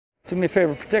Do me a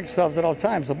favor, protect yourselves at all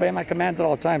times. Obey my commands at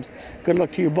all times. Good luck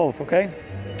to you both, okay?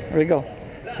 Here we go.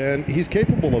 And he's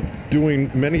capable of doing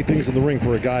many things in the ring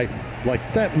for a guy like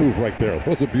that move right there. That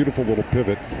was a beautiful little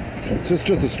pivot. It's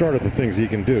just the start of the things he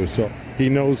can do. So he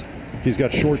knows he's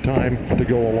got short time to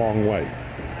go a long way.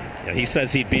 Yeah, he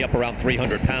says he'd be up around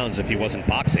 300 pounds if he wasn't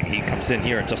boxing. He comes in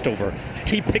here at just over.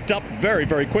 He picked up very,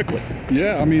 very quickly.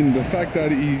 Yeah, I mean, the fact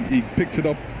that he picked it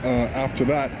up after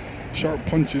that, sharp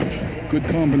punches, good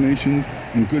combinations,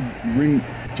 and good ring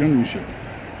generalship.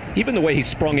 Even the way he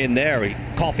sprung in there,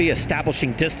 Coffie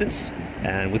establishing distance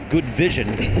and with good vision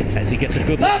as he gets a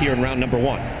good look here in round number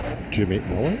 1. Jimmy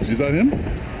Owens? Is that him?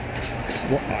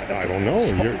 Well, I don't know.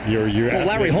 Well,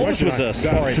 Larry Holmes was a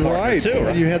sparring partner too,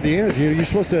 right? You had the answer. You're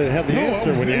supposed to have the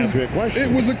answer when you ask me a question.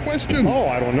 It was a question. Oh,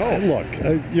 I don't know. Look,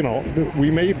 you know,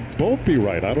 we may both be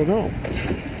right. I don't know.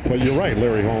 But you're right.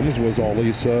 Larry Holmes was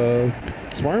Ollie's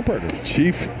sparring partner.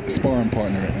 Chief sparring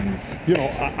partner. And you know,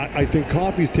 I think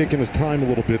Coffie's taking his time a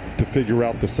little bit to figure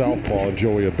out the southpaw and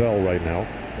Joey Abell right now.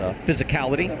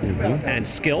 Physicality and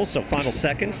skill. So final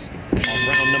seconds of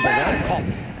round number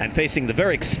 1. And facing the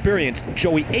very experienced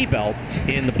Joey Abell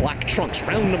in the black trunks.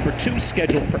 Round number 2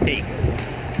 scheduled for 8.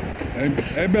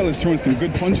 Abell is throwing some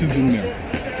good punches in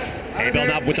there. Abell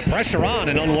now with the pressure on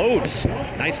and unloads.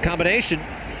 Nice combination.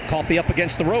 Coffie up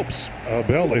against the ropes.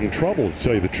 Abell in trouble, to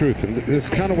tell you the truth. And this is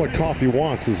kind of what Coffie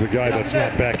wants, is a guy that's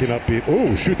not backing up.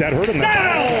 Oh, shoot, that hurt him.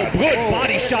 Down! Good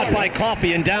body shot by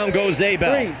Coffie, and down goes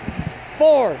Abell. 3,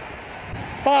 4,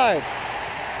 5,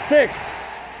 6,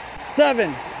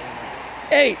 7,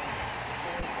 8,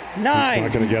 9. He's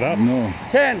not going to get up. No.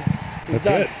 10. That's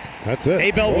it. That's it.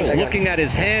 Abell was looking at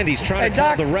his hand. He's trying to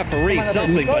tell the referee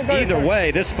something, but either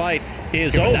way, this fight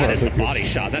is over. That is the body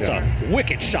shot. That's a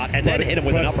wicked shot, and then hit him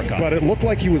with an uppercut. But it looked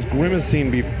like he was grimacing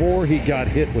before he got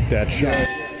hit with that shot.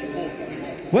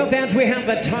 Well, fans, we have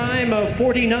the time of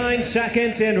 49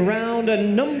 seconds in round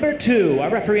number 2. Our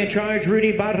referee in charge,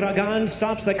 Rudy Barragan,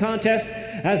 stops the contest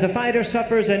as the fighter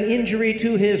suffers an injury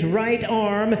to his right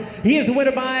arm. He is the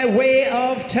winner by way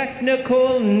of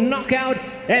technical knockout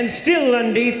and still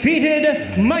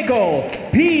undefeated, Michael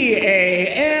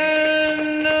P.A.N.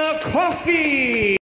 Coffie.